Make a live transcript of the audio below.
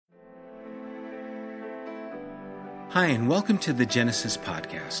Hi, and welcome to the Genesis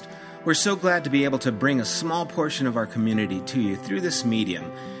Podcast. We're so glad to be able to bring a small portion of our community to you through this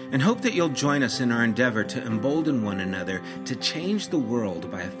medium, and hope that you'll join us in our endeavor to embolden one another to change the world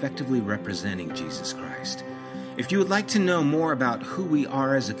by effectively representing Jesus Christ. If you would like to know more about who we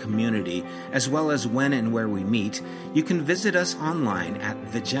are as a community, as well as when and where we meet, you can visit us online at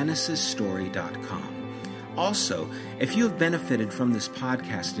thegenesisstory.com. Also, if you have benefited from this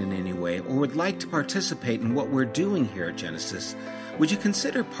podcast in any way or would like to participate in what we're doing here at Genesis, would you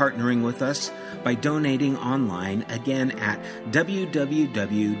consider partnering with us by donating online again at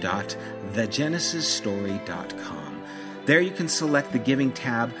www.thegenesisstory.com. There you can select the giving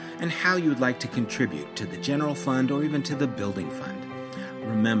tab and how you would like to contribute to the general fund or even to the building fund.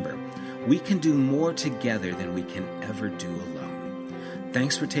 Remember, we can do more together than we can ever do alone.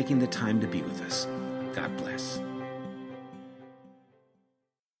 Thanks for taking the time to be with us. God bless.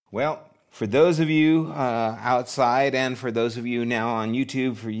 Well, for those of you outside and for those of you now on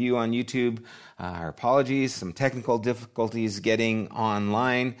YouTube, our apologies, some technical difficulties getting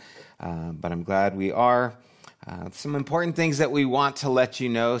online, but I'm glad we are. Some important things that we want to let you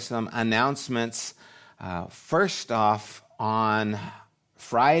know, some announcements. First off, on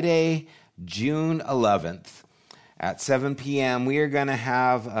Friday, June 11th, at 7 p.m., we are going to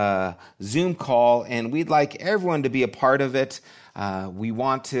have a Zoom call, and we'd like everyone to be a part of it. We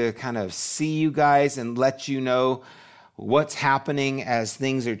want to kind of see you guys and let you know what's happening as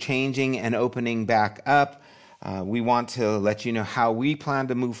things are changing and opening back up. We want to let you know how we plan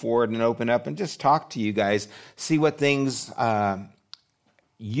to move forward and open up and just talk to you guys, see what things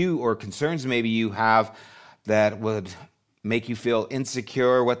you or concerns maybe you have that would make you feel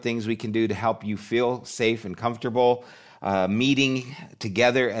insecure, what things we can do to help you feel safe and comfortable meeting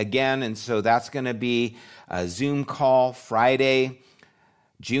together again. And so that's going to be a Zoom call Friday,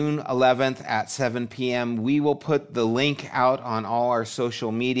 June 11th at 7 p.m. We will put the link out on all our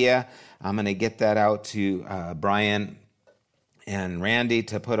social media. I'm going to get that out to Brian and Randy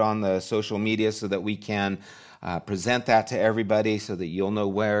to put on the social media so that we can present that to everybody so that you'll know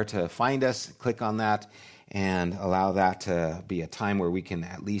where to find us. Click on that and allow that to be a time where we can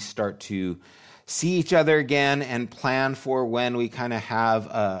at least start to see each other again and plan for when we kind of have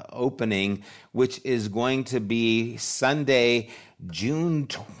an opening, which is going to be Sunday, June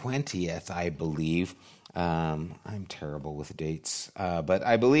 20th, I believe. I'm terrible with dates, but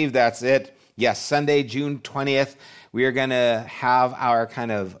I believe that's it. Yes, Sunday, June 20th, we are going to have our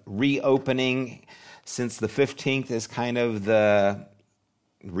kind of reopening, since the 15th is kind of the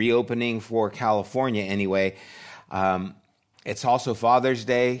reopening for California anyway. It's also Father's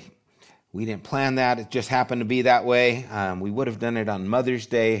Day. We didn't plan that. It just happened to be that way. We would have done it on Mother's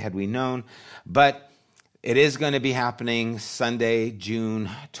Day had we known. But it is going to be happening Sunday, June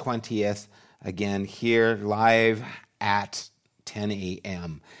 20th, again here live at 10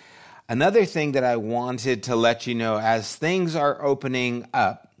 a.m. Another thing that I wanted to let you know, as things are opening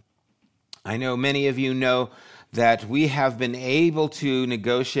up, I know many of you know that we have been able to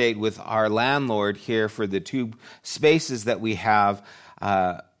negotiate with our landlord here for the two spaces that we have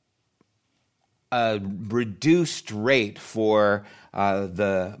a reduced rate for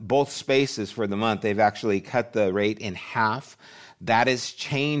the both spaces for the month. They've actually cut the rate in half. That is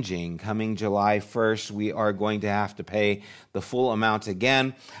changing. Coming July 1st, we are going to have to pay the full amount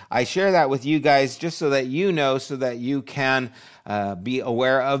again. I share that with you guys just so that you know, so that you can be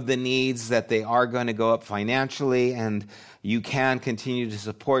aware of the needs, that they are going to go up financially, and you can continue to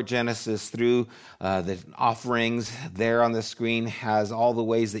support Genesis through the offerings. There on the screen has all the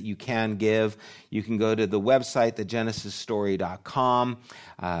ways that you can give. You can go to the website, thegenesisstory.com,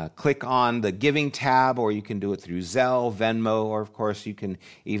 click on the giving tab, or you can do it through Zelle, Venmo, or of course you can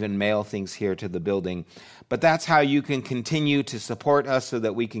even mail things here to the building. But that's how you can continue to support us so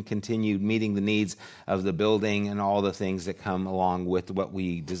that we can continue meeting the needs of the building and all the things that come along with what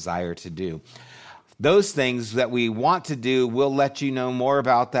we desire to do. Those things that we want to do, we'll let you know more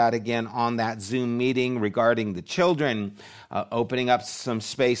about that again on that Zoom meeting regarding the children, opening up some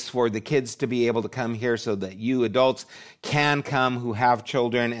space for the kids to be able to come here so that you adults can come who have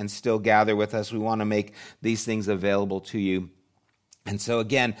children and still gather with us. We want to make these things available to you. And so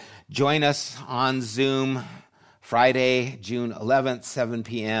again, join us on Zoom Friday, June 11th, 7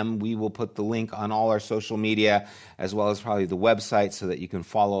 p.m. We will put the link on all our social media as well as probably the website so that you can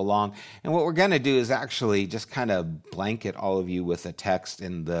follow along. And what we're going to do is actually just kind of blanket all of you with a text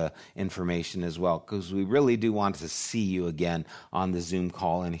and the information as well, because we really do want to see you again on the Zoom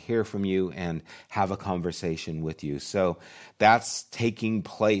call and hear from you and have a conversation with you. So that's taking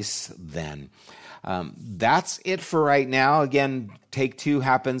place then. That's it for right now. Again, Take Two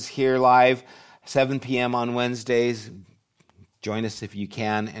happens here live 7 p.m. on Wednesdays. Join us if you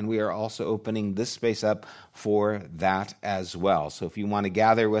can, and we are also opening this space up for that as well. So if you want to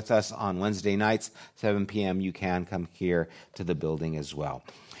gather with us on Wednesday nights, 7 p.m., you can come here to the building as well.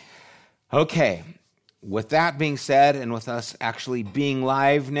 Okay, with that being said, and with us actually being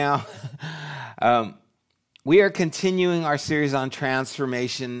live now, we are continuing our series on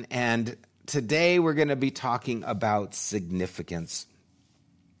transformation, and today we're going to be talking about significance.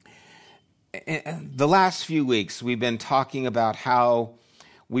 The last few weeks, we've been talking about how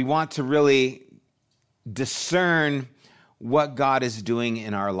we want to really discern what God is doing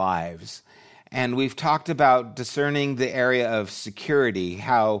in our lives. And we've talked about discerning the area of security,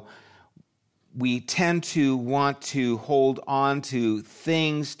 how we tend to want to hold on to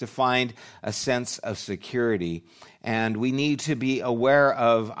things to find a sense of security. And we need to be aware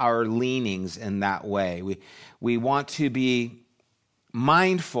of our leanings in that way. We want to be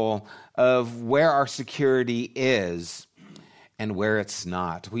mindful of where our security is and where it's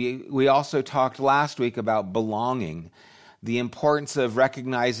not. We also talked last week about belonging, the importance of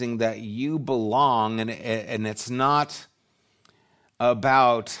recognizing that you belong, and it's not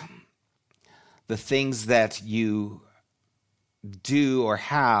about the things that you do or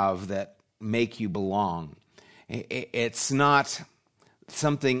have that make you belong. It's not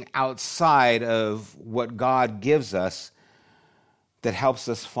something outside of what God gives us that helps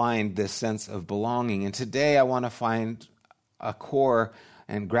us find this sense of belonging. And today I want to find a core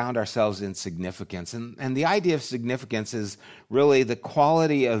and ground ourselves in significance. And the idea of significance is really the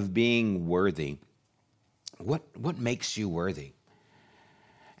quality of being worthy. What makes you worthy?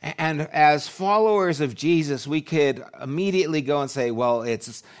 And as followers of Jesus, we could immediately go and say, well,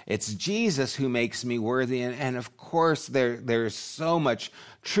 it's Jesus who makes me worthy. And of course, there's so much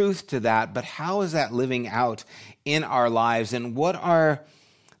truth to that. But how is that living out in our lives? And what are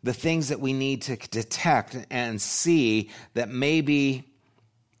the things that we need to detect and see that maybe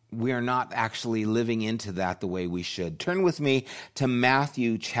we're not actually living into that the way we should? Turn with me to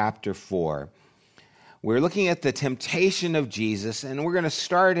Matthew chapter 4. We're looking at the temptation of Jesus, and we're going to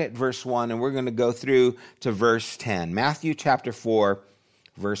start at verse 1, and we're going to go through to verse 10. Matthew chapter 4,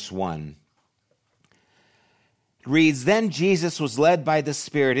 verse 1. It reads, "Then Jesus was led by the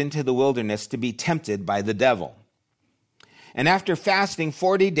Spirit into the wilderness to be tempted by the devil. And after fasting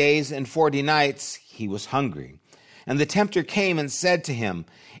 40 days and 40 nights, he was hungry. And the tempter came and said to him,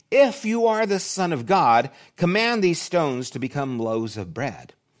 'If you are the Son of God, command these stones to become loaves of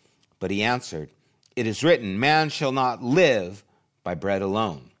bread.' But he answered, 'It is written, man shall not live by bread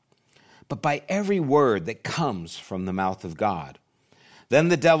alone, but by every word that comes from the mouth of God.' Then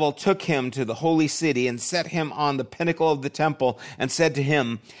the devil took him to the holy city and set him on the pinnacle of the temple and said to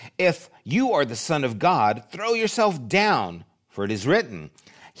him, 'If you are the Son of God, throw yourself down, for it is written,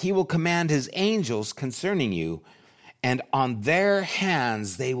 he will command his angels concerning you, and on their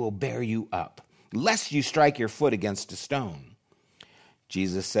hands they will bear you up, lest you strike your foot against a stone.'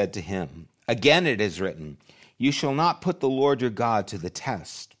 Jesus said to him, 'Again it is written, you shall not put the Lord your God to the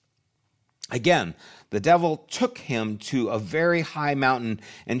test.' Again, the devil took him to a very high mountain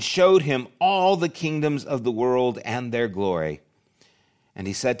and showed him all the kingdoms of the world and their glory. And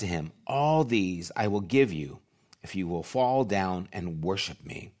he said to him, 'All these I will give you if you will fall down and worship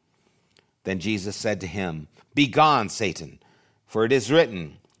me.' Then Jesus said to him, 'Begone, Satan, for it is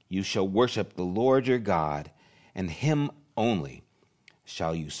written, you shall worship the Lord your God, and him only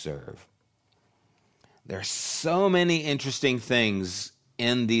shall you serve.'" There are so many interesting things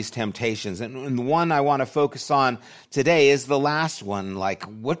in these temptations. And the one I want to focus on today is the last one. Like,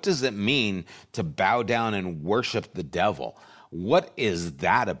 what does it mean to bow down and worship the devil? What is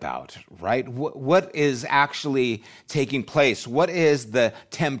that about, right? What is actually taking place? What is the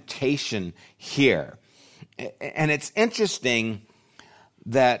temptation here? And it's interesting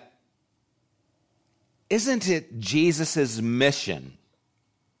that isn't it Jesus's mission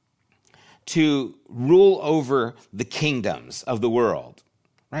to rule over the kingdoms of the world,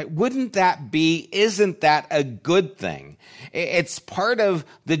 right? Isn't that a good thing? It's part of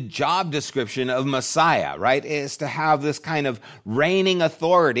the job description of Messiah, right? Is to have this kind of reigning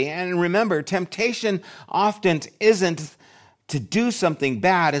authority. And remember, temptation often isn't to do something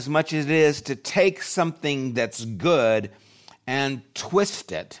bad as much as it is to take something that's good and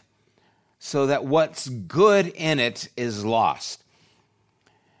twist it so that what's good in it is lost.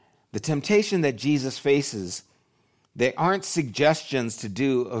 The temptation that Jesus faces, they aren't suggestions to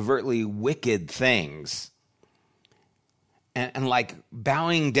do overtly wicked things. And like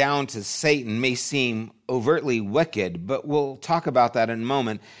bowing down to Satan may seem overtly wicked, but we'll talk about that in a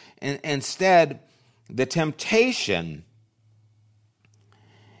moment. And instead, the temptation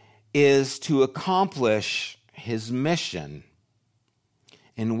is to accomplish his mission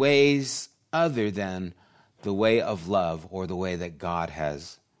in ways other than the way of love or the way that God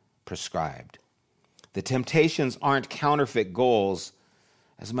has prescribed. The temptations aren't counterfeit goals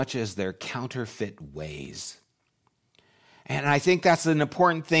as much as they're counterfeit ways. And I think that's an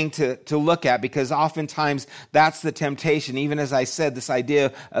important thing to look at, because oftentimes that's the temptation. Even as I said, this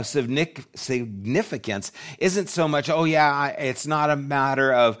idea of significance isn't so much, it's not a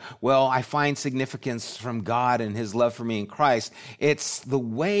matter of, I find significance from God and his love for me in Christ. It's the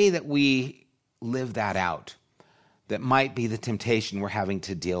way that we live that out that might be the temptation we're having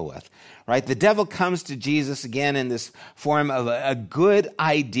to deal with, right? The devil comes to Jesus again in this form of a good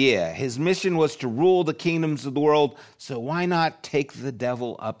idea. His mission was to rule the kingdoms of the world, so why not take the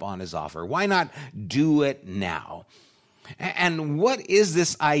devil up on his offer? Why not do it now? And what is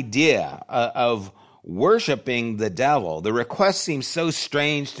this idea of worshiping the devil? The request seems so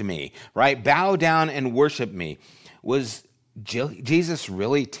strange to me, right? Bow down and worship me. Was Jesus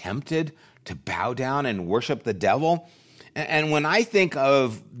really tempted to bow down and worship the devil? And when I think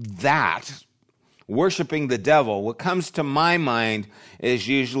of that, worshiping the devil, what comes to my mind is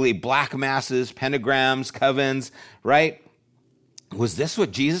usually black masses, pentagrams, covens, right? Was this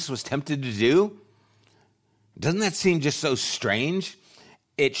what Jesus was tempted to do? Doesn't that seem just so strange?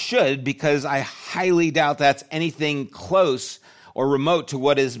 It should, because I highly doubt that's anything close or remote to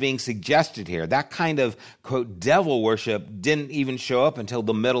what is being suggested here. That kind of, quote, devil worship didn't even show up until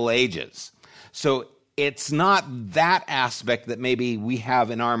the Middle Ages. So it's not that aspect that maybe we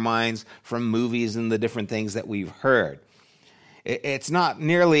have in our minds from movies and the different things that we've heard. It's not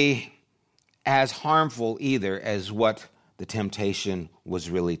nearly as harmful either as what the temptation was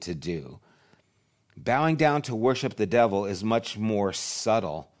really to do. Bowing down to worship the devil is much more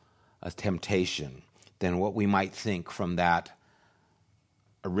subtle a temptation than what we might think from that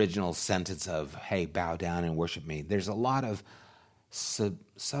original sentence of, hey, bow down and worship me. There's a lot of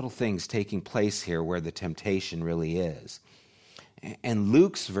subtle things taking place here where the temptation really is. And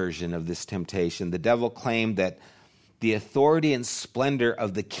Luke's version of this temptation, the devil claimed that the authority and splendor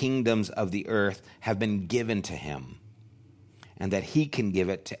of the kingdoms of the earth have been given to him, and that he can give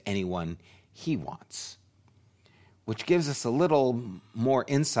it to anyone he wants, which gives us a little more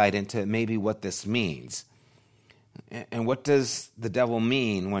insight into maybe what this means. And what does the devil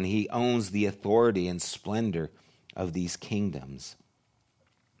mean when he owns the authority and splendor of these kingdoms?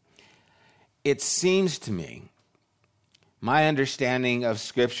 It seems to me, my understanding of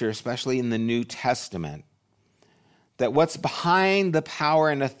Scripture, especially in the New Testament, that what's behind the power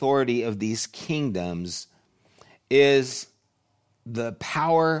and authority of these kingdoms is the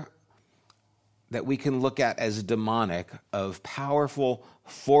power that we can look at as demonic, of powerful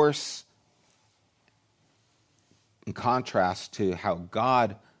force, in contrast to how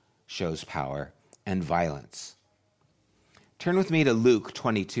God shows power and violence. Turn with me to Luke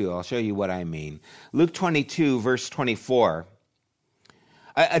 22. I'll show you what I mean. Luke 22, verse 24.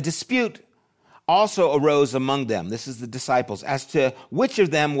 A dispute also arose among them, this is the disciples, as to which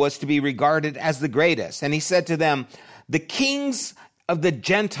of them was to be regarded as the greatest. And he said to them, the kings of the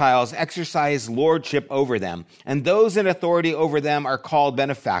Gentiles exercise lordship over them, and those in authority over them are called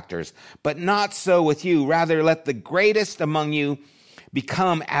benefactors. But not so with you. Rather, let the greatest among you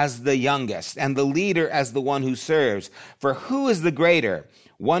become as the youngest, and the leader as the one who serves. For who is the greater,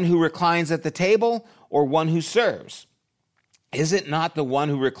 one who reclines at the table or one who serves? Is it not the one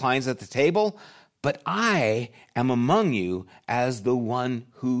who reclines at the table? But I am among you as the one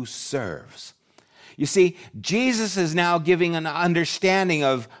who serves. You see, Jesus is now giving an understanding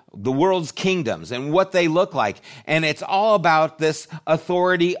of the world's kingdoms and what they look like. And it's all about this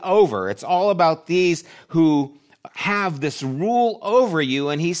authority over. It's all about these who have this rule over you.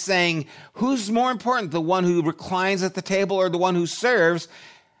 And he's saying, who's more important, the one who reclines at the table or the one who serves?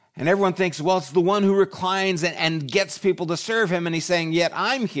 And everyone thinks, well, it's the one who reclines and gets people to serve him. And he's saying, yet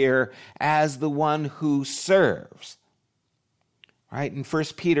I'm here as the one who serves. Right? In 1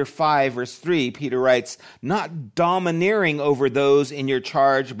 Peter 5, verse 3, Peter writes, not domineering over those in your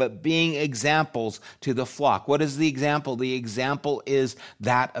charge, but being examples to the flock. What is the example? The example is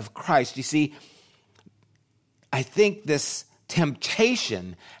that of Christ. You see, I think this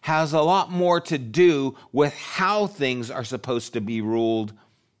temptation has a lot more to do with how things are supposed to be ruled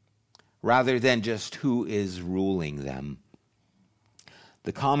rather than just who is ruling them.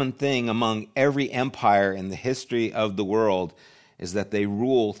 The common thing among every empire in the history of the world is that they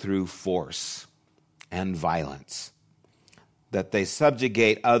rule through force and violence, that they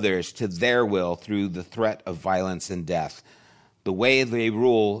subjugate others to their will through the threat of violence and death. The way they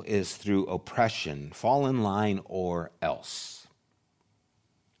rule is through oppression. Fall in line or else.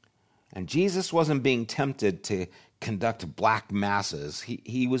 And Jesus wasn't being tempted to conduct black masses.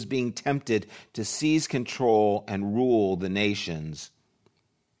 He was being tempted to seize control and rule the nations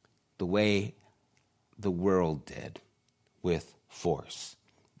the way the world did, with force.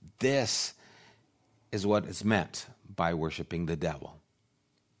 This is what is meant by worshiping the devil.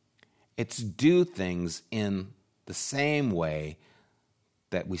 It's do things in the same way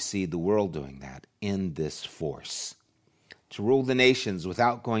that we see the world doing that, in this force. To rule the nations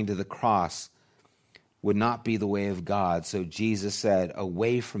without going to the cross would not be the way of God. So Jesus said,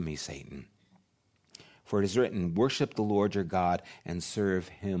 "Away from me, Satan. For it is written, worship the Lord your God and serve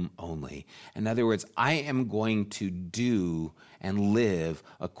him only." In other words, I am going to do and live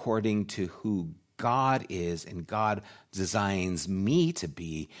according to who God is and God designs me to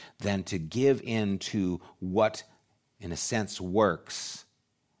be, than to give in to what, in a sense, works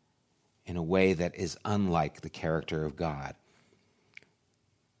in a way that is unlike the character of God.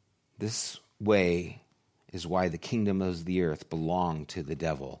 This way is why the kingdom of the earth belong to the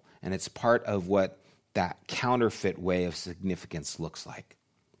devil. And it's part of what that counterfeit way of significance looks like.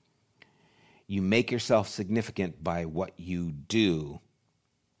 You make yourself significant by what you do.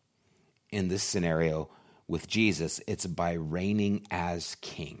 In this scenario with Jesus, it's by reigning as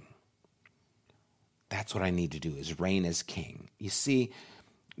king. That's what I need to do, is reign as king. You see,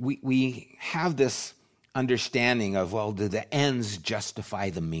 we have this understanding of, well, do the ends justify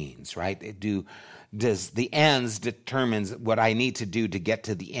the means, right? Does the ends determines what I need to do to get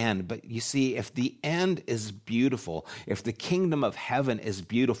to the end? But you see, if the end is beautiful, if the kingdom of heaven is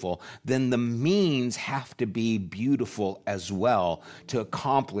beautiful, then the means have to be beautiful as well to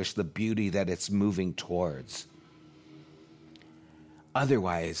accomplish the beauty that it's moving towards.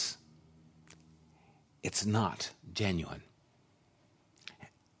 Otherwise, it's not genuine.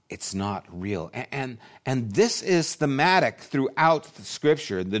 It's not real. And this is thematic throughout the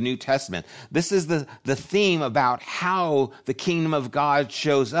Scripture, the New Testament. This is the theme about how the kingdom of God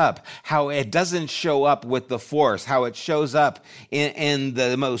shows up, how it doesn't show up with the force, how it shows up in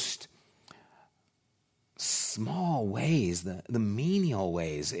the most small ways, the menial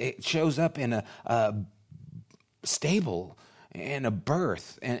ways. It shows up in a stable, in a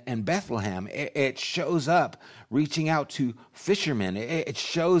birth in Bethlehem. It shows up reaching out to fishermen. It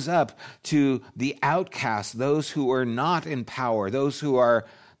shows up to the outcasts, those who are not in power, those who are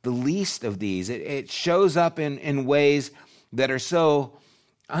the least of these. It shows up in ways that are so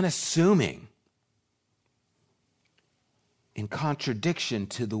unassuming, in contradiction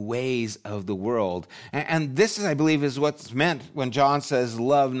to the ways of the world. And this, I believe, is what's meant when John says,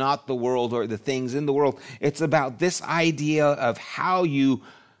 love not the world or the things in the world. It's about this idea of how you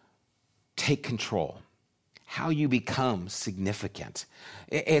take control, how you become significant.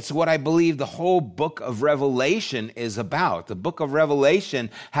 It's what I believe the whole book of Revelation is about. The book of Revelation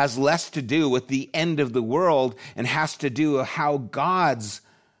has less to do with the end of the world and has to do with how God's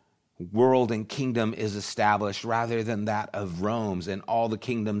world and kingdom is established rather than that of Rome's and all the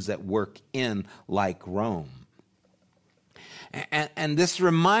kingdoms that work in like Rome. And this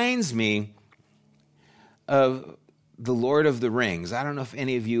reminds me of the Lord of the Rings. I don't know if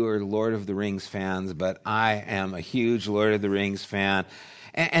any of you are Lord of the Rings fans, but I am a huge Lord of the Rings fan.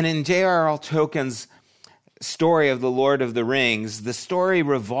 And in J.R.R. Tolkien's story of the Lord of the Rings, the story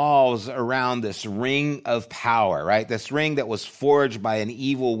revolves around this ring of power, right? This ring that was forged by an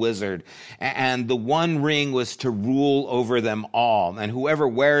evil wizard. And the one ring was to rule over them all. And whoever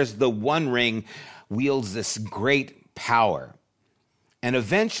wears the one ring wields this great power. And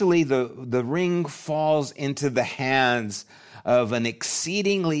eventually the ring falls into the hands of an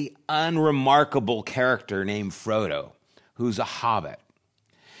exceedingly unremarkable character named Frodo, who's a hobbit.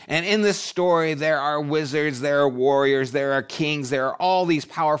 And in this story, there are wizards, there are warriors, there are kings, there are all these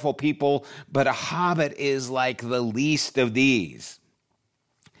powerful people, but a hobbit is like the least of these.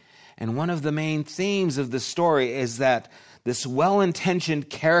 And one of the main themes of the story is that this well-intentioned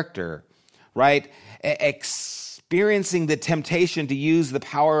character, right, experiencing the temptation to use the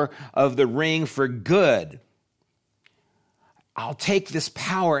power of the ring for good, I'll take this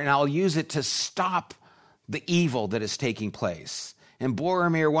power and I'll use it to stop the evil that is taking place. And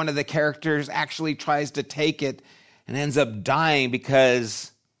Boromir, one of the characters, actually tries to take it and ends up dying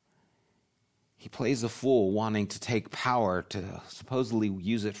because he plays a fool wanting to take power to supposedly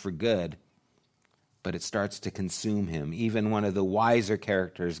use it for good, but it starts to consume him. Even one of the wiser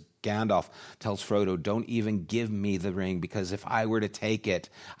characters, Gandalf, tells Frodo, don't even give me the ring, because if I were to take it,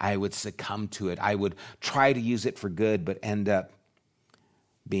 I would succumb to it. I would try to use it for good, but end up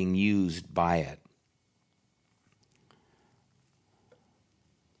being used by it.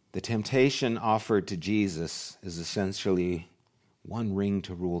 The temptation offered to Jesus is essentially one ring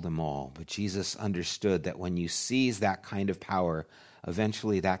to rule them all. But Jesus understood that when you seize that kind of power,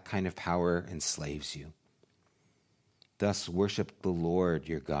 eventually that kind of power enslaves you. Thus worship the Lord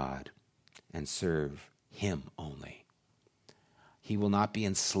your God and serve him only. He will not be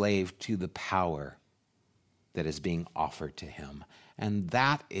enslaved to the power that is being offered to him. And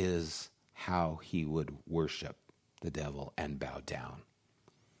that is how he would worship the devil and bow down.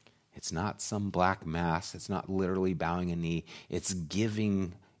 It's not some black mass. It's not literally bowing a knee. It's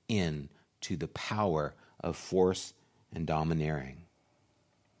giving in to the power of force and domineering.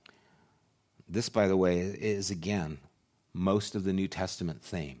 This, by the way, is again most of the New Testament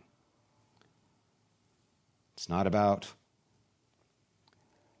theme. It's not about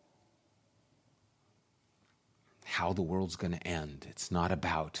how the world's going to end. It's not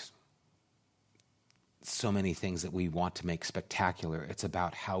about so many things that we want to make spectacular. It's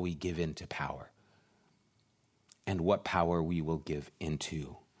about how we give into power and what power we will give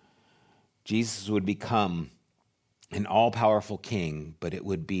into. Jesus would become an all-powerful king, but it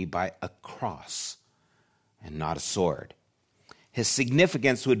would be by a cross and not a sword. His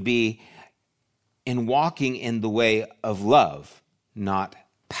significance would be in walking in the way of love, not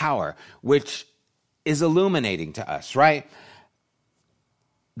power, which is illuminating to us, right?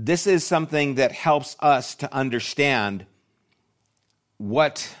 This is something that helps us to understand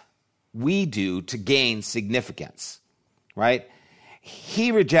what we do to gain significance, right?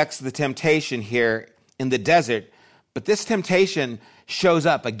 He rejects the temptation here in the desert, but this temptation shows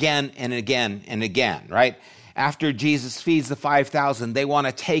up again and again and again, right? After Jesus feeds the 5,000, they want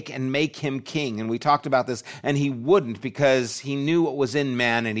to take and make him king. And we talked about this, and he wouldn't because he knew what was in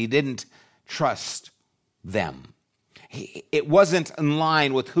man and he didn't trust them. It wasn't in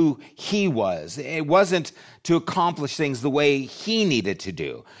line with who he was. It wasn't to accomplish things the way he needed to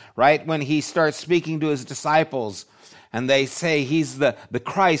do, right? When he starts speaking to his disciples and they say he's the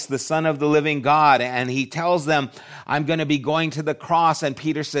Christ, the Son of the living God, and he tells them, I'm going to be going to the cross, and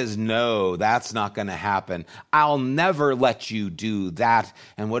Peter says, no, that's not going to happen. I'll never let you do that.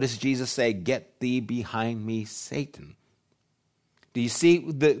 And what does Jesus say? Get thee behind me, Satan. Do you see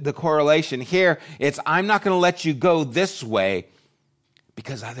the correlation here? It's, I'm not going to let you go this way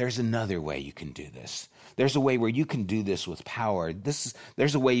because there's another way you can do this. There's a way where you can do this with power.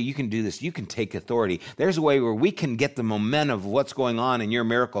 There's a way you can do this. You can take authority. There's a way where we can get the momentum of what's going on in your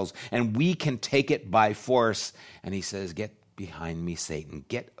miracles, and we can take it by force. And he says, get behind me, Satan.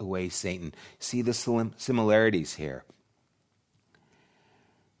 Get away, Satan. See the similarities here.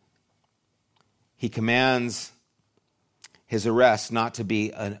 He commands his arrest not to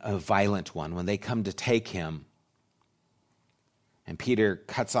be a violent one. When they come to take him, and Peter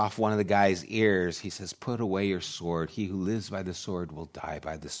cuts off one of the guy's ears, he says, put away your sword. He who lives by the sword will die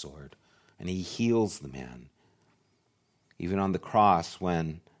by the sword. And he heals the man. Even on the cross,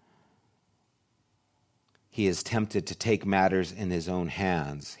 when he is tempted to take matters in his own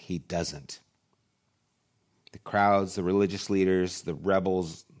hands, he doesn't. The crowds, the religious leaders, the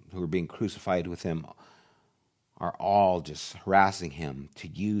rebels who are being crucified with him are all just harassing him to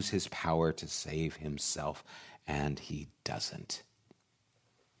use his power to save himself, and he doesn't.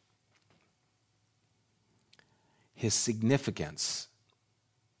 His significance,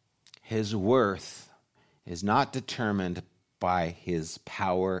 his worth, is not determined by his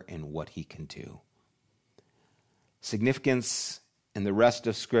power and what he can do. Significance in the rest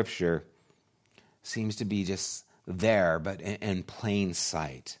of Scripture seems to be just there, but in plain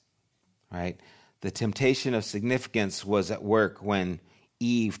sight, right? The temptation of significance was at work when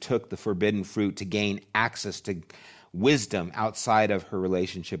Eve took the forbidden fruit to gain access to wisdom outside of her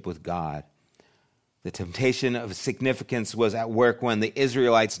relationship with God. The temptation of significance was at work when the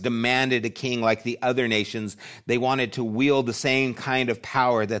Israelites demanded a king like the other nations. They wanted to wield the same kind of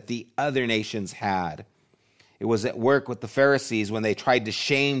power that the other nations had. It was at work with the Pharisees when they tried to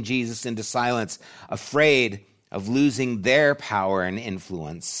shame Jesus into silence, afraid of losing their power and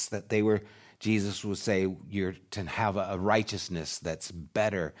influence, Jesus would say, you're to have a righteousness that's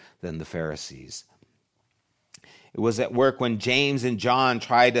better than the Pharisees. It was at work when James and John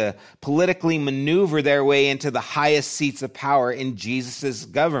tried to politically maneuver their way into the highest seats of power in Jesus'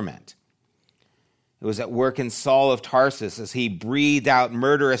 government. It was at work in Saul of Tarsus as he breathed out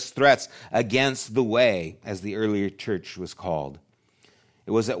murderous threats against the way, as the earlier church was called.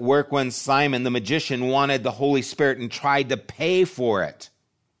 It was at work when Simon the magician wanted the Holy Spirit and tried to pay for it.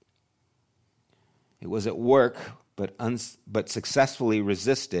 It was at work, but successfully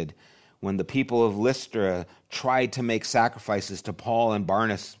resisted, when the people of Lystra tried to make sacrifices to Paul and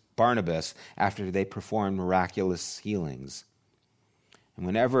Barnabas after they performed miraculous healings. And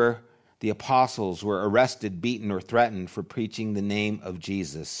whenever the apostles were arrested, beaten, or threatened for preaching the name of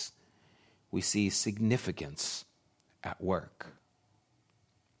Jesus, we see significance at work.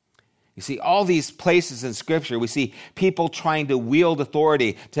 You see, all these places in Scripture, we see people trying to wield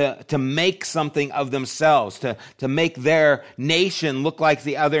authority, to make something of themselves, to make their nation look like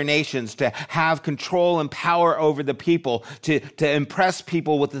the other nations, to have control and power over the people, to impress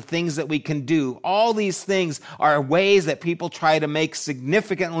people with the things that we can do. All these things are ways that people try to make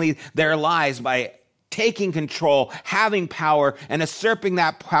significantly their lives by taking control, having power, and usurping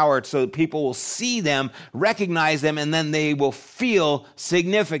that power so that people will see them, recognize them, and then they will feel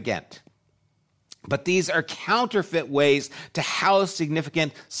significant. But these are counterfeit ways to how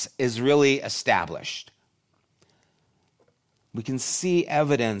significance is really established. We can see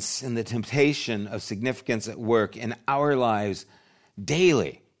evidence in the temptation of significance at work in our lives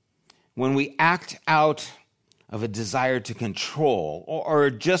daily when we act out of a desire to control or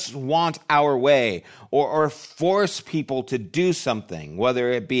just want our way or force people to do something,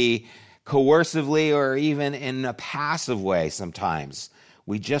 whether it be coercively or even in a passive way sometimes.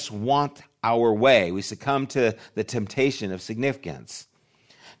 We just want our way. We succumb to the temptation of significance.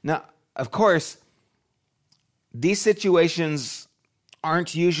 Now, of course, these situations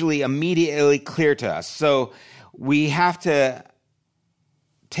aren't usually immediately clear to us, so we have to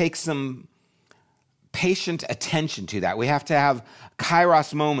take some patient attention to that. We have to have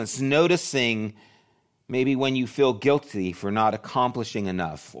kairos moments, noticing maybe when you feel guilty for not accomplishing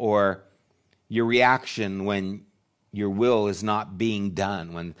enough, or your reaction when your will is not being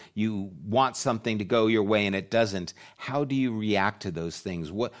done, when you want something to go your way and it doesn't. How do you react to those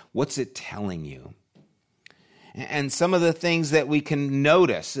things? What's it telling you? And some of the things that we can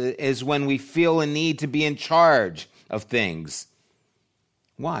notice is when we feel a need to be in charge of things.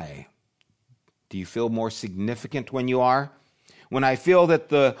 Why? Do you feel more significant when you are? When I feel that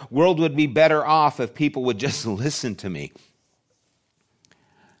the world would be better off if people would just listen to me.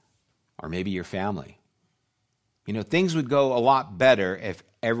 Or maybe your family. You know, things would go a lot better if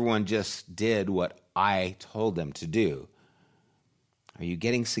everyone just did what I told them to do. Are you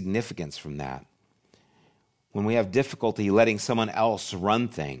getting significance from that? When we have difficulty letting someone else run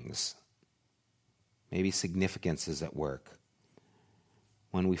things, maybe significance is at work.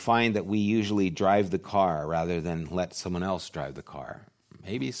 When we find that we usually drive the car rather than let someone else drive the car,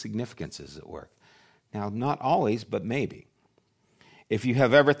 maybe significance is at work. Now, not always, but maybe. If you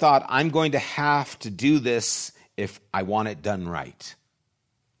have ever thought, I'm going to have to do this if I want it done right.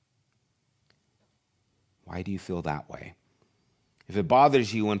 Why do you feel that way? If it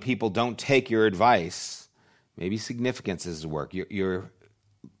bothers you when people don't take your advice, maybe significance is at work. You're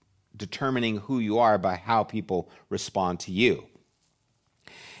determining who you are by how people respond to you.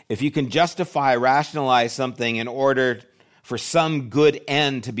 If you can justify, rationalize something in order for some good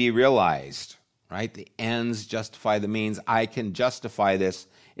end to be realized, right? The ends justify the means. I can justify this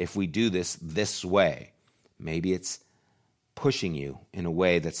if we do this way. Maybe it's pushing you in a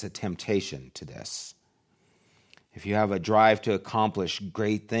way that's a temptation to this. If you have a drive to accomplish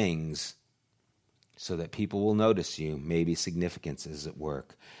great things so that people will notice you, maybe significance is at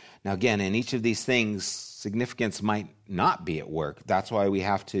work. Now again, in each of these things, significance might not be at work. That's why we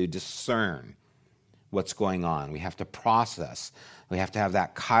have to discern what's going on. We have to process. We have to have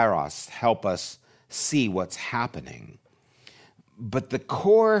that kairos help us see what's happening. But the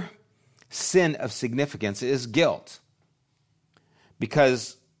core sin of significance is guilt,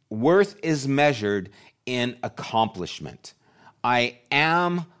 because worth is measured in accomplishment. I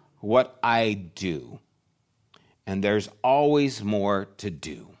am what I do, and there's always more to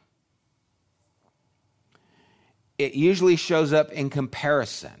do. It usually shows up in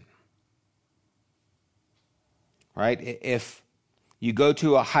comparison, right? If you go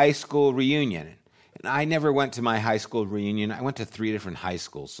to a high school reunion, and I never went to my high school reunion. I went to 3 different high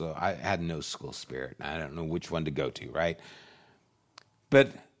schools, so I had no school spirit. I don't know which one to go to, right?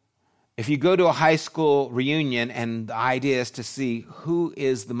 But if you go to a high school reunion and the idea is to see who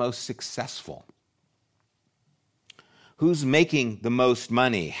is the most successful, who's making the most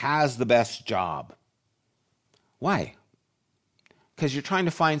money, has the best job. Why? Because you're trying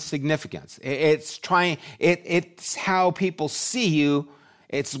to find significance. It's how people see you.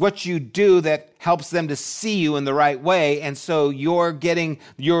 It's what you do that helps them to see you in the right way. And so you're getting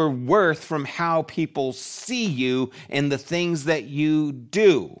your worth from how people see you in the things that you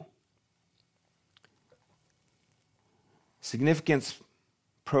do. Significance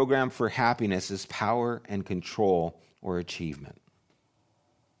program for happiness is power and control or achievement.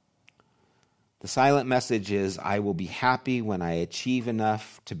 The silent message is, I will be happy when I achieve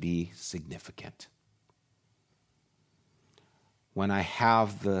enough to be significant. When I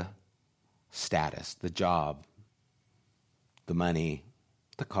have the status, the job, the money,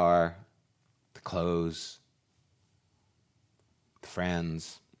 the car, the clothes, the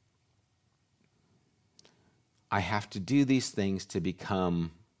friends. I have to do these things to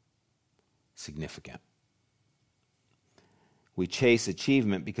become significant. We chase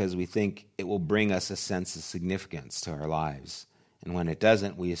achievement because we think it will bring us a sense of significance to our lives. And when it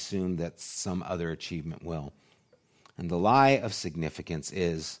doesn't, we assume that some other achievement will. And the lie of significance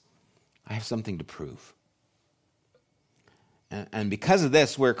is, I have something to prove. And because of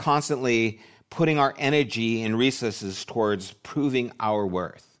this, we're constantly putting our energy and resources towards proving our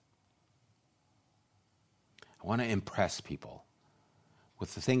worth. I want to impress people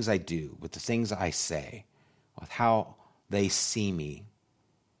with the things I do, with the things I say, with how they see me,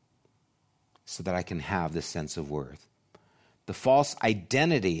 so that I can have this sense of worth. The false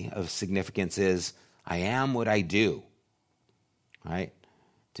identity of significance is, I am what I do, right?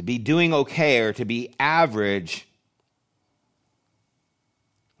 To be doing okay or to be average,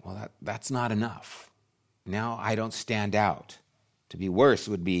 well, that's not enough. Now I don't stand out. To be worse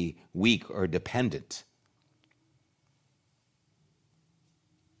would be weak or dependent.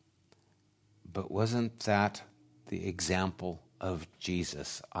 But wasn't that the example of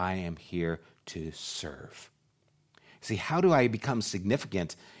Jesus? I am here to serve. See, how do I become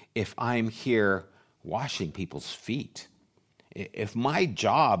significant if I'm here washing people's feet? If my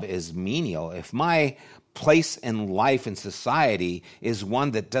job is menial, if my place in life and society is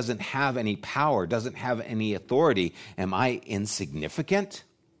one that doesn't have any power, doesn't have any authority, am I insignificant?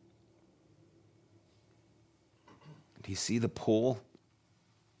 Do you see the pull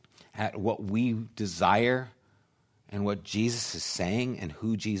at what we desire and what Jesus is saying and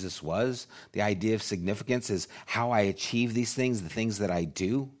who Jesus was? The idea of significance is how I achieve these things, the things that I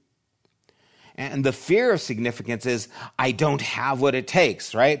do. And the fear of significance is I don't have what it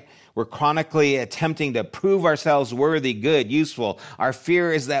takes, right? We're chronically attempting to prove ourselves worthy, good, useful. Our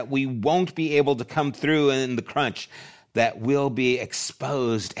fear is that we won't be able to come through in the crunch, that we'll be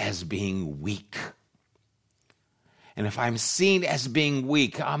exposed as being weak. And if I'm seen as being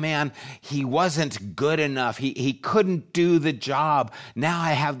weak, oh man, he wasn't good enough. He couldn't do the job. Now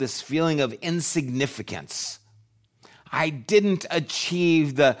I have this feeling of insignificance. I didn't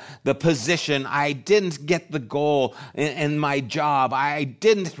achieve the position. I didn't get the goal in my job. I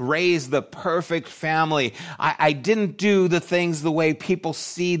didn't raise the perfect family. I didn't do the things the way people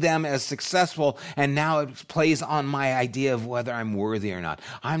see them as successful. And now it plays on my idea of whether I'm worthy or not.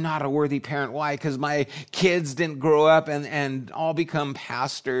 I'm not a worthy parent. Why? Because my kids didn't grow up and all become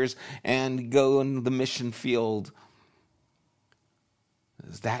pastors and go in the mission field.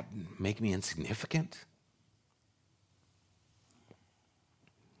 Does that make me insignificant?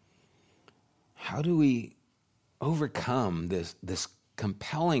 How do we overcome this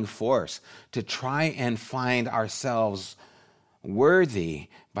compelling force to try and find ourselves worthy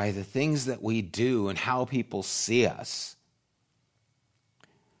by the things that we do and how people see us?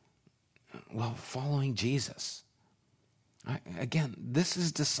 Well, following Jesus. Again, this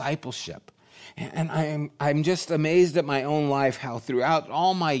is discipleship. And I'm just amazed at my own life how throughout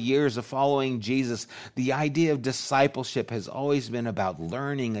all my years of following Jesus, the idea of discipleship has always been about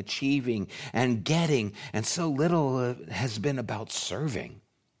learning, achieving, and getting, and so little has been about serving.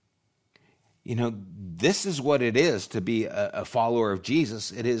 You know, this is what it is to be a follower of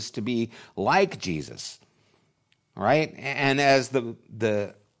Jesus. It is to be like Jesus, right? And as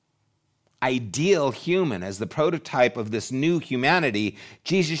the ideal human, as the prototype of this new humanity,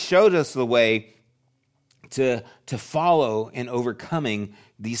 Jesus showed us the way to follow in overcoming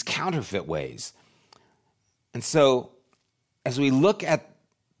these counterfeit ways. And so as we look at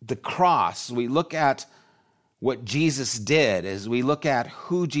the cross, we look at what Jesus did, as we look at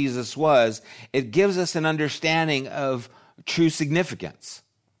who Jesus was, it gives us an understanding of true significance,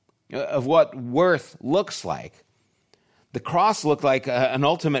 of what worth looks like. The cross looked like an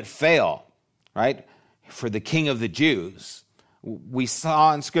ultimate fail, right, for the King of the Jews. We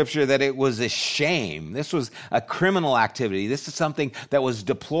saw in Scripture that it was a shame. This was a criminal activity. This is something that was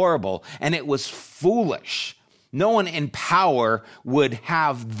deplorable, and it was foolish. No one in power would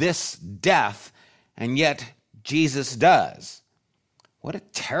have this death, and yet Jesus does. What a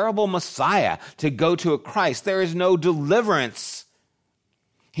terrible Messiah to go to a Christ. There is no deliverance.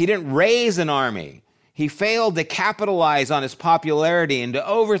 He didn't raise an army. He failed to capitalize on his popularity and to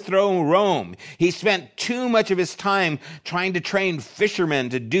overthrow Rome. He spent too much of his time trying to train fishermen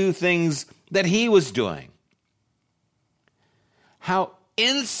to do things that he was doing. How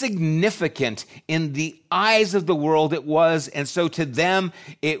insignificant in the eyes of the world it was, and so to them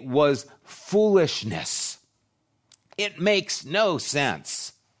it was foolishness. It makes no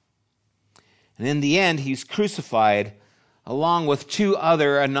sense. And in the end, he's crucified along with two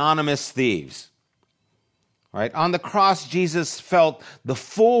other anonymous thieves. Right? On the cross, Jesus felt the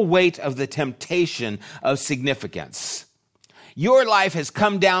full weight of the temptation of significance. Your life has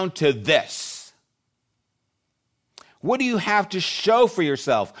come down to this. What do you have to show for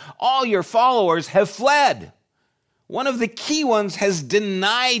yourself? All your followers have fled. One of the key ones has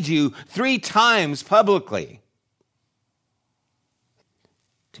denied you 3 times publicly.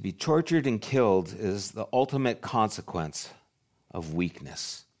 To be tortured and killed is the ultimate consequence of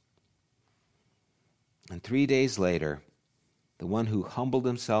weakness. And 3 days later, the one who humbled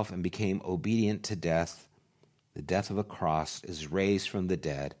himself and became obedient to death, the death of a cross, is raised from the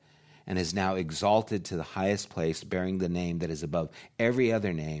dead and is now exalted to the highest place, bearing the name that is above every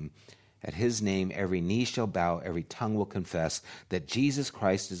other name. At his name, every knee shall bow, every tongue will confess that Jesus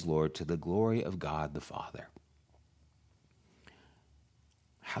Christ is Lord, to the glory of God the Father.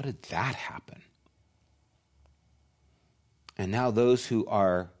 How did that happen? And now those who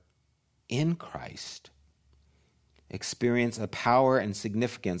are in Christ experience a power and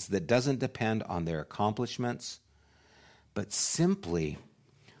significance that doesn't depend on their accomplishments, but simply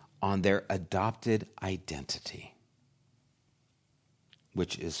on their adopted identity,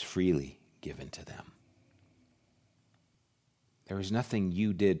 which is freely given to them. There is nothing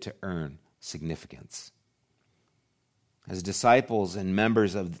you did to earn significance. As disciples and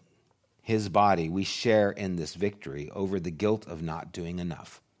members of his body, we share in this victory over the guilt of not doing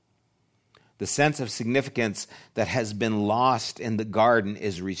enough. The sense of significance that has been lost in the garden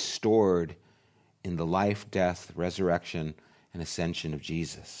is restored in the life, death, resurrection, and ascension of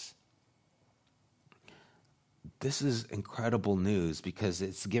Jesus. This is incredible news because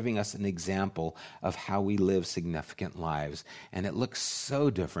it's giving us an example of how we live significant lives, and it looks so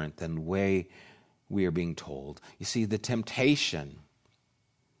different than the way we are being told. You see, the temptation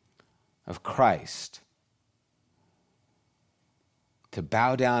of Christ to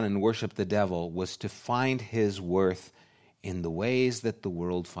bow down and worship the devil was to find his worth in the ways that the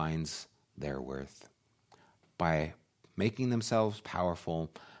world finds their worth, by making themselves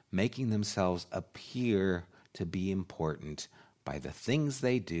powerful, making themselves appear to be important by the things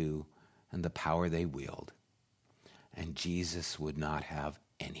they do and the power they wield. And Jesus would not have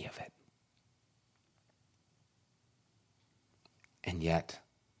any of it. And yet,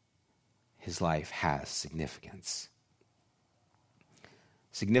 his life has significance.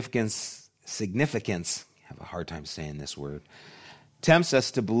 Significance, I have a hard time saying this word, tempts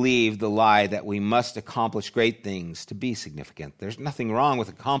us to believe the lie that we must accomplish great things to be significant. There's nothing wrong with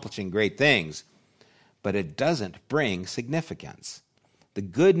accomplishing great things, but it doesn't bring significance. The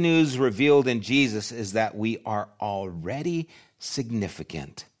good news revealed in Jesus is that we are already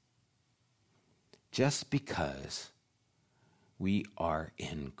significant just because we are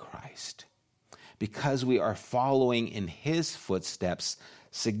in Christ. Because we are following in his footsteps,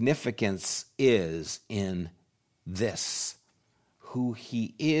 significance is in this: who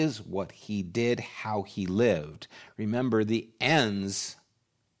he is, what he did, how he lived. Remember, the ends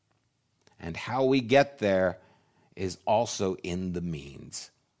and how we get there is also in the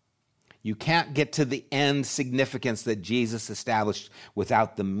means. You can't get to the end significance that Jesus established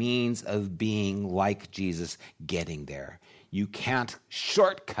without the means of being like Jesus getting there. You can't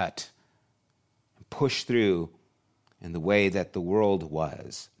shortcut and push through in the way that the world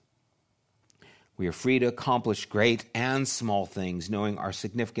was. We are free to accomplish great and small things, knowing our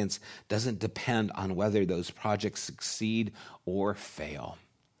significance doesn't depend on whether those projects succeed or fail.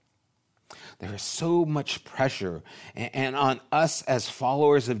 There is so much pressure and on us as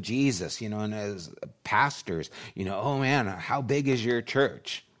followers of Jesus, and as pastors, oh man, how big is your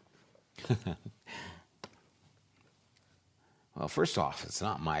church? Well, first off, it's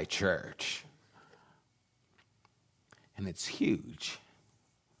not my church. And it's huge.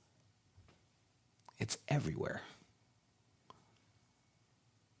 It's everywhere.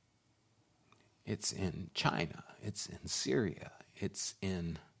 It's in China. It's in Syria. It's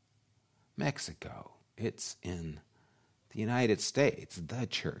in Mexico. It's in the United States, the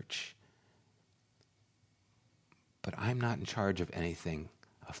church. But I'm not in charge of anything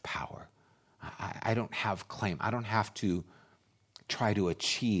of power. I don't have claim. I don't have to try to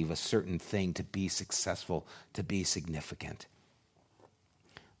achieve a certain thing to be successful, to be significant.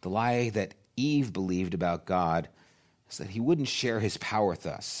 The lie that Eve believed about God is that he wouldn't share his power with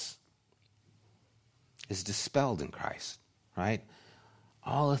us is dispelled in Christ, right?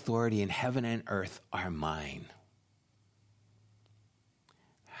 All authority in heaven and earth are mine.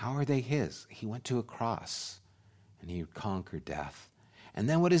 How are they his? He went to a cross and he conquered death. And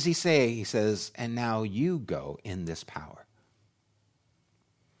then what does he say? He says, and now you go in this power.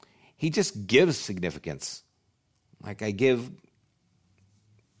 He just gives significance. Like I give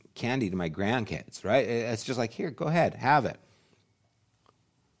candy to my grandkids, right? It's just like, here, go ahead, have it.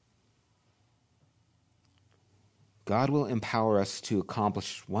 God will empower us to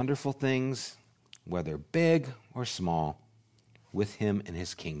accomplish wonderful things, whether big or small, with him and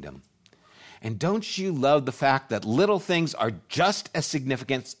his kingdom. And don't you love the fact that little things are just as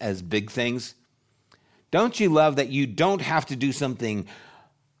significant as big things? Don't you love that you don't have to do something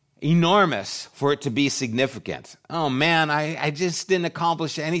enormous for it to be significant? Oh man, I just didn't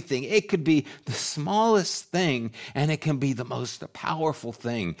accomplish anything. It could be the smallest thing, and it can be the most powerful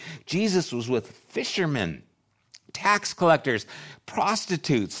thing. Jesus was with fishermen, tax collectors,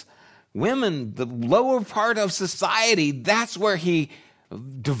 prostitutes, women, the lower part of society. That's where he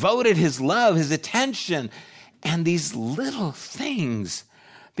devoted his love, his attention. And these little things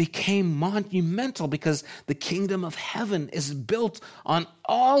became monumental because the kingdom of heaven is built on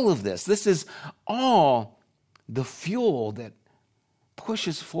all of this. This is all the fuel that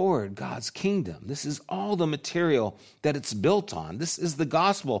pushes forward God's kingdom. This is all the material that it's built on. This is the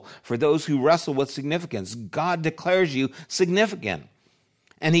gospel for those who wrestle with significance. God declares you significant,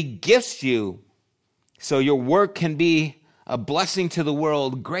 and he gifts you so your work can be a blessing to the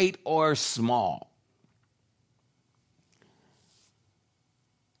world, great or small.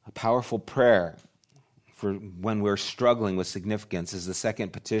 A powerful prayer for when we're struggling with significance is the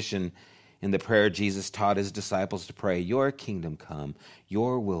second petition in the prayer Jesus taught his disciples to pray. Your kingdom come,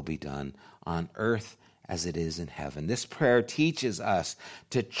 your will be done on earth as it is in heaven. This prayer teaches us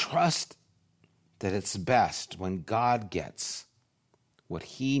to trust that it's best when God gets what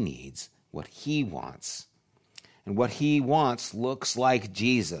he needs, what he wants. And what he wants looks like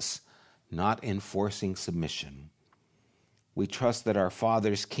Jesus, not enforcing submission. We trust that our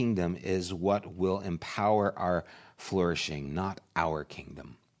Father's kingdom is what will empower our flourishing, not our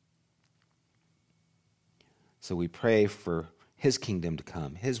kingdom. So we pray for his kingdom to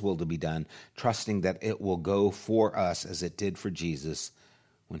come, his will to be done, trusting that it will go for us as it did for Jesus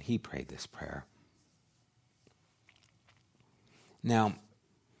when he prayed this prayer. Now,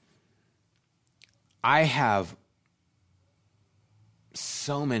 I have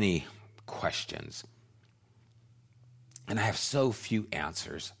so many questions, and I have so few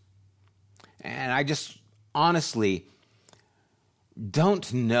answers. And I just honestly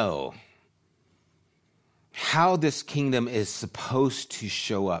don't know how this kingdom is supposed to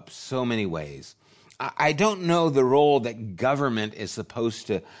show up so many ways. I don't know the role that government is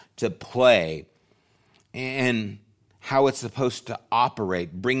supposed to play and how it's supposed to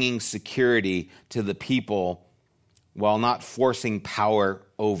operate, bringing security to the people while not forcing power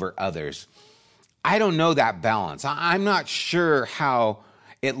over others. I don't know that balance. I'm not sure how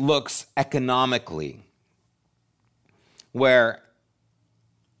it looks economically, where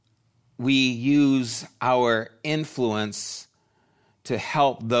we use our influence to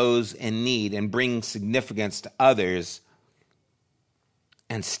help those in need and bring significance to others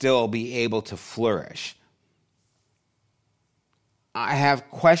and still be able to flourish. I have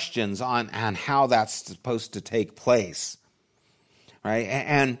questions on how that's supposed to take place, right?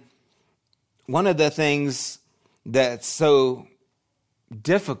 And one of the things that's so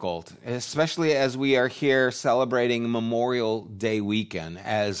difficult, especially as we are here celebrating Memorial Day weekend,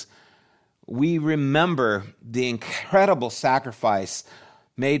 as we remember the incredible sacrifice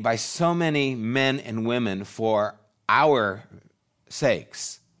made by so many men and women for our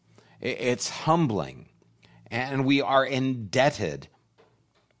sakes. It's humbling, and we are indebted.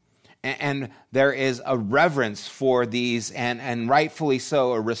 And there is a reverence for these, and rightfully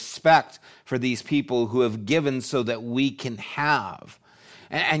so, a respect for these people who have given so that we can have.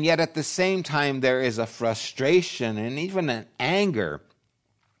 And yet at the same time, there is a frustration and even an anger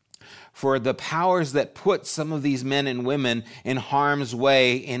for the powers that put some of these men and women in harm's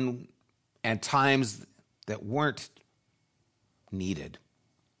way in at times that weren't needed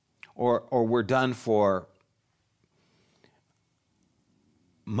or were done for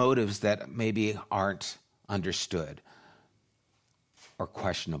motives that maybe aren't understood or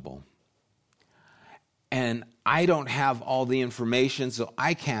questionable. And I don't have all the information, so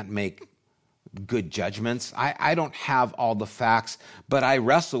I can't make good judgments. I don't have all the facts, but I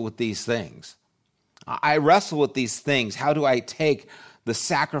wrestle with these things. I wrestle with these things. How do I take the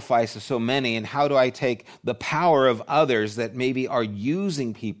sacrifice of so many, and how do I take the power of others that maybe are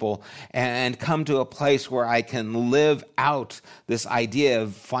using people and come to a place where I can live out this idea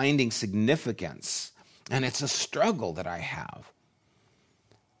of finding significance? And it's a struggle that I have.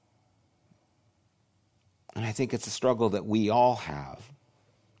 And I think it's a struggle that we all have.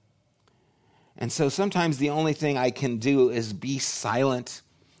 And so sometimes the only thing I can do is be silent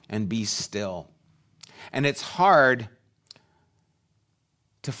and be still. And it's hard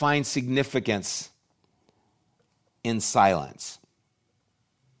to find significance in silence.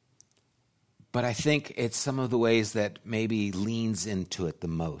 But I think it's some of the ways that maybe leans into it the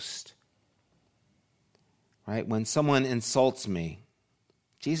most. Right? When someone insults me,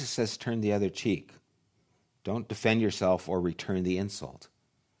 Jesus says, turn the other cheek. Don't defend yourself or return the insult.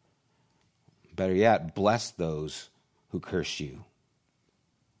 Better yet, bless those who curse you.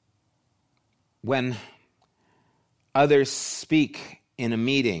 When others speak in a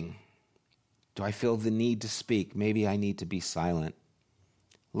meeting, do I feel the need to speak? Maybe I need to be silent.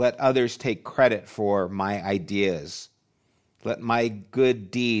 Let others take credit for my ideas. Let my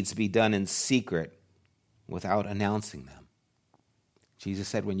good deeds be done in secret without announcing them. Jesus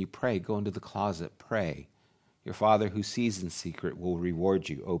said, when you pray, go into the closet, pray. Your Father who sees in secret will reward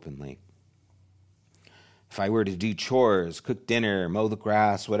you openly. If I were to do chores, cook dinner, mow the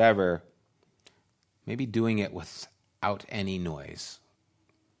grass, whatever, maybe doing it without any noise,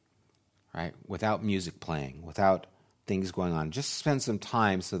 right? Without music playing, without things going on. Just spend some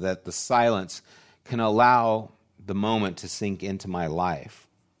time so that the silence can allow the moment to sink into my life.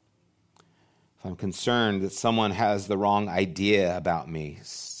 If I'm concerned that someone has the wrong idea about me,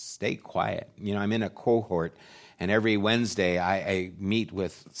 stay quiet. I'm in a cohort, and every Wednesday I meet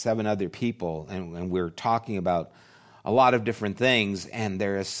with 7 other people, and we're talking about a lot of different things, and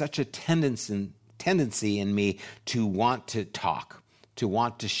there is such a tendency in me to want to talk, to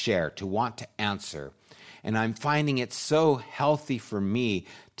want to share, to want to answer. And I'm finding it so healthy for me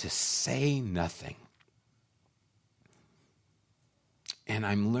to say nothing. And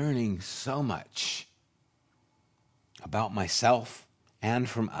I'm learning so much about myself and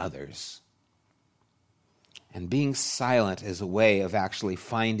from others. And being silent is a way of actually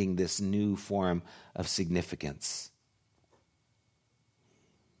finding this new form of significance.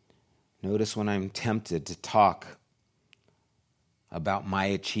 Notice when I'm tempted to talk about my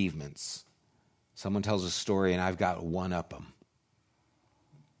achievements. Someone tells a story and I've got one up them.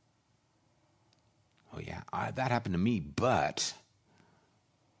 Oh yeah, that happened to me, but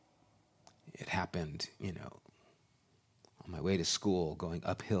it happened, on my way to school, going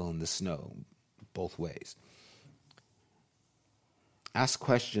uphill in the snow, both ways. Ask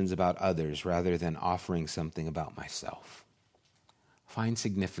questions about others rather than offering something about myself. Find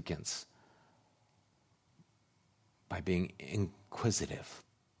significance by being inquisitive,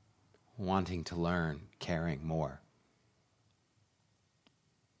 wanting to learn, caring more,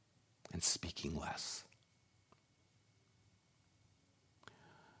 and speaking less.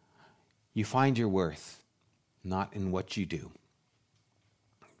 You find your worth not in what you do,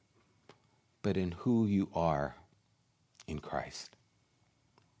 but in who you are in Christ.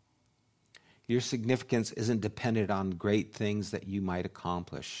 Your significance isn't dependent on great things that you might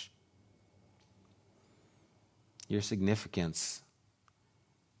accomplish. Your significance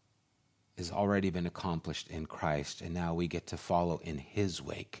has already been accomplished in Christ, and now we get to follow in His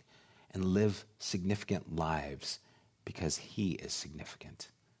wake and live significant lives because He is significant,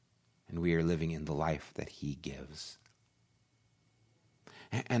 and we are living in the life that He gives.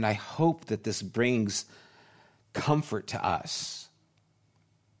 And I hope that this brings comfort to us.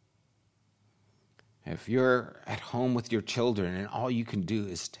 If you're at home with your children and all you can do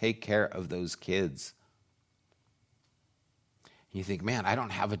is take care of those kids, you think, man, I don't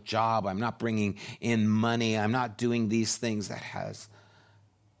have a job, I'm not bringing in money, I'm not doing these things, that has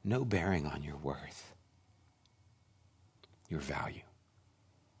no bearing on your worth, your value.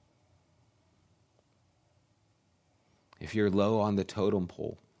 If you're low on the totem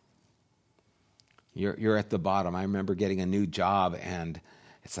pole, you're at the bottom. I remember getting a new job, and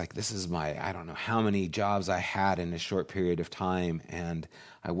it's like, this is I don't know how many jobs I had in a short period of time. And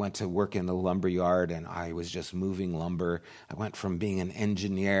I went to work in a lumber yard, and I was just moving lumber. I went from being an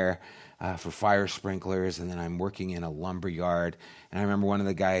engineer for fire sprinklers, and then I'm working in a lumber yard. And I remember one of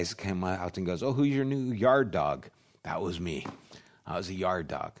the guys came out and goes, "Oh, who's your new yard dog?" That was me. I was a yard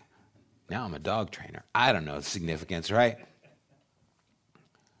dog. Now I'm a dog trainer. I don't know the significance, right?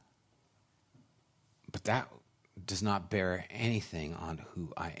 But that does not bear anything on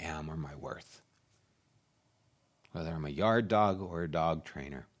who I am or my worth. Whether I'm a yard dog or a dog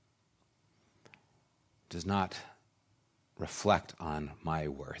trainer does not reflect on my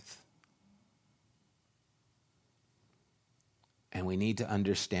worth. And we need to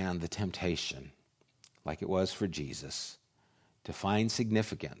understand the temptation, like it was for Jesus, to find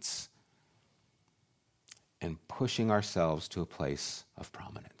significance and pushing ourselves to a place of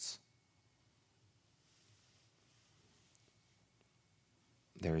prominence.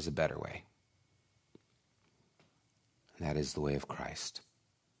 There is a better way. And that is the way of Christ.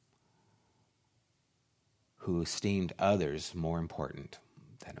 who esteemed others more important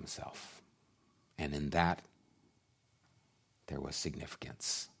than himself. And in that, there was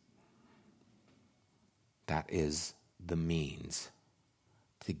significance. That is the means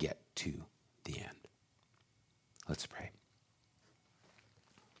to get to the end. Let's pray.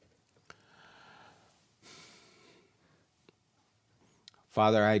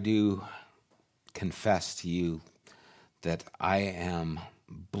 Father, I do confess to you that I am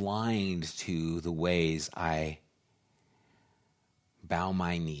blind to the ways I bow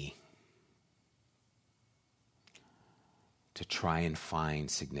my knee to try and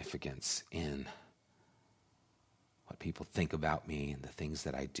find significance in what people think about me and the things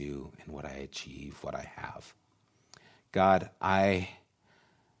that I do and what I achieve, what I have. God, I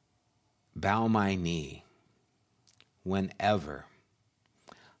bow my knee whenever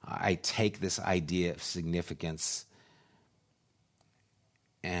I take this idea of significance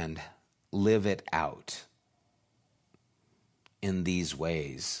and live it out in these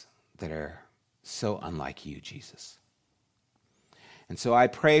ways that are so unlike you, Jesus. And so I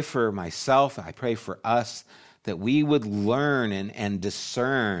pray for myself, I pray for us, that we would learn and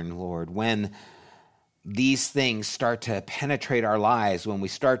discern, Lord, when these things start to penetrate our lives, when we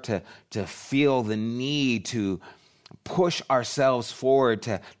start to feel the need to push ourselves forward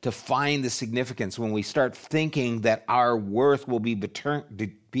to find the significance, when we start thinking that our worth will be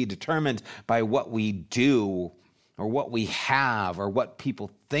determined by what we do or what we have or what people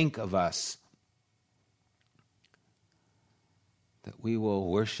think of us, that we will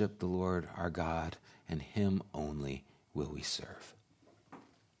worship the Lord our God, and Him only will we serve.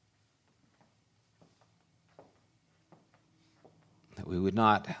 That we would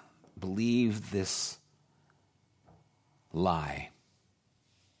not believe this lie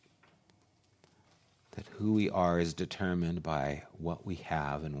that who we are is determined by what we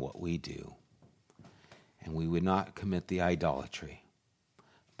have and what we do. And we would not commit the idolatry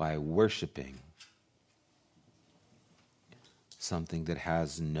by worshiping something that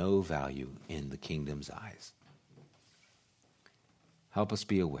has no value in the kingdom's eyes. Help us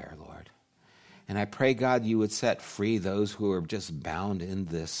be aware, Lord. And I pray, God, you would set free those who are just bound in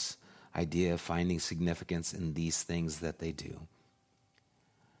this idea of finding significance in these things that they do.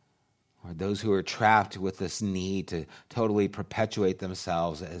 Or those who are trapped with this need to totally perpetuate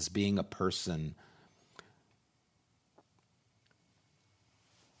themselves as being a person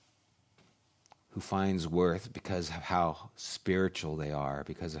who finds worth because of how spiritual they are,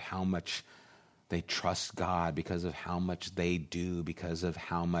 because of how much they trust God, because of how much they do, because of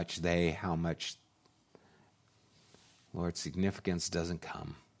how much Lord, significance doesn't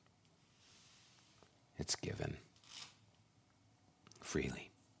come. It's given freely.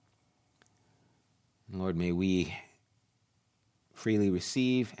 And Lord, may we freely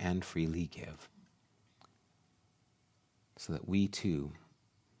receive and freely give, so that we too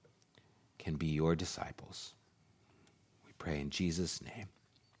can be your disciples. We pray in Jesus' name.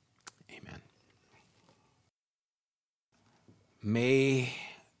 Amen. May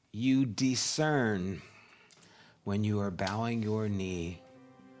you discern when you are bowing your knee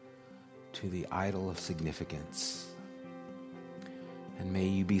to the idol of significance. And may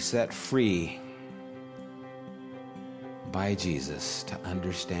you be set free by Jesus to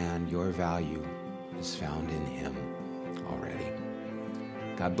understand your value is found in Him already.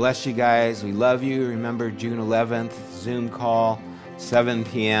 God bless you guys. We love you. Remember June 11th, Zoom call, 7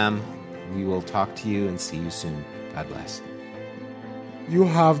 p.m. We will talk to you and see you soon. God bless. You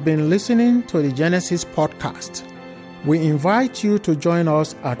have been listening to the Genesis podcast. We invite you to join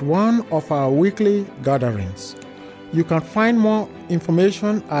us at one of our weekly gatherings. You can find more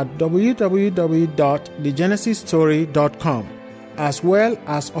information at www.thegenesisstory.com, as well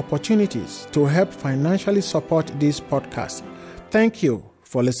as opportunities to help financially support this podcast. Thank you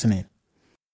for listening.